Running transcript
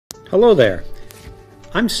Hello there.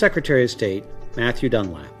 I'm Secretary of State Matthew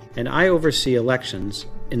Dunlap, and I oversee elections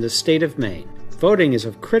in the state of Maine. Voting is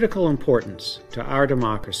of critical importance to our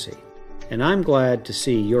democracy, and I'm glad to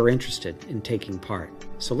see you're interested in taking part.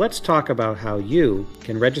 So let's talk about how you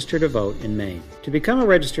can register to vote in Maine. To become a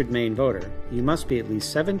registered Maine voter, you must be at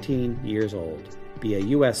least 17 years old, be a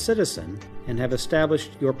U.S. citizen, and have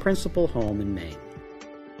established your principal home in Maine.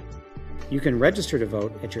 You can register to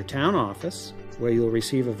vote at your town office, where you'll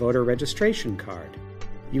receive a voter registration card.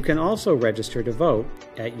 You can also register to vote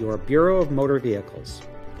at your Bureau of Motor Vehicles,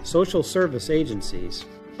 social service agencies,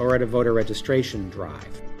 or at a voter registration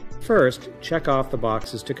drive. First, check off the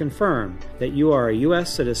boxes to confirm that you are a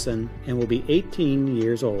U.S. citizen and will be 18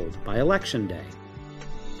 years old by Election Day.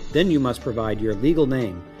 Then you must provide your legal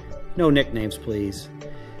name, no nicknames please,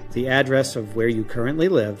 the address of where you currently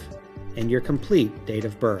live, and your complete date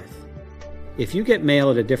of birth. If you get mail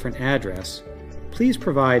at a different address, please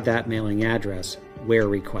provide that mailing address where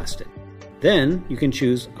requested. Then you can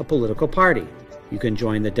choose a political party. You can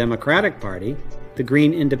join the Democratic Party, the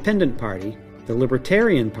Green Independent Party, the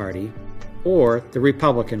Libertarian Party, or the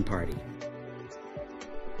Republican Party.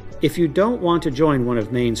 If you don't want to join one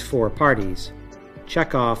of Maine's 4 parties,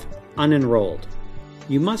 check off Unenrolled.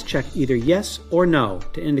 You must check either yes or no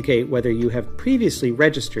to indicate whether you have previously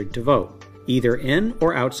registered to vote, either in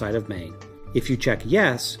or outside of Maine. If you check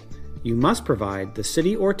yes, you must provide the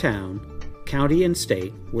city or town, county and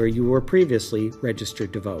state where you were previously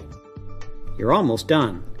registered to vote. You're almost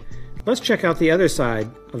done. Let's check out the other side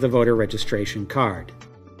of the voter registration card.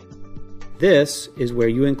 This is where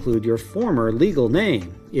you include your former legal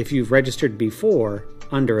name if you've registered before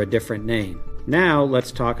under a different name. Now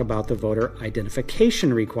let's talk about the voter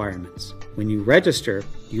identification requirements. When you register,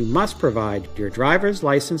 you must provide your driver's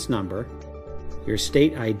license number, your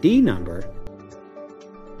state ID number,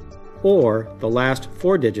 or the last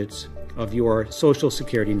 4 digits of your Social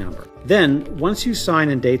Security number. Then, once you sign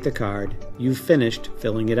and date the card, you've finished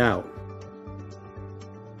filling it out.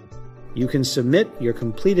 You can submit your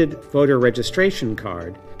completed voter registration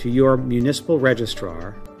card to your municipal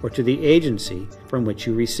registrar or to the agency from which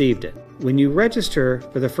you received it. When you register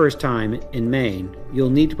for the first time in Maine, you'll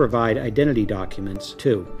need to provide identity documents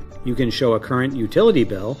too. You can show a current utility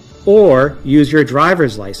bill or use your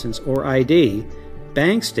driver's license or ID,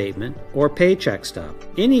 bank statement, or paycheck stub.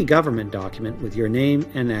 Any government document with your name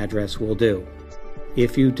and address will do.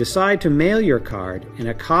 If you decide to mail your card and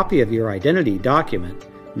a copy of your identity document,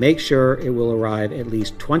 make sure it will arrive at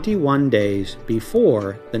least 21 days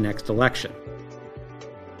before the next election.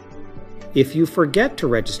 If you forget to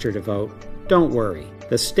register to vote, don't worry.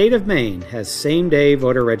 The state of Maine has same-day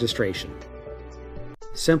voter registration.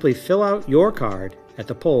 Simply fill out your card at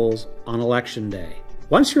the polls on Election Day.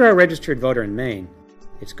 Once you're a registered voter in Maine,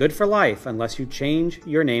 it's good for life unless you change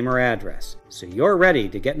your name or address, so you're ready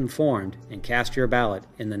to get informed and cast your ballot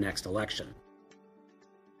in the next election.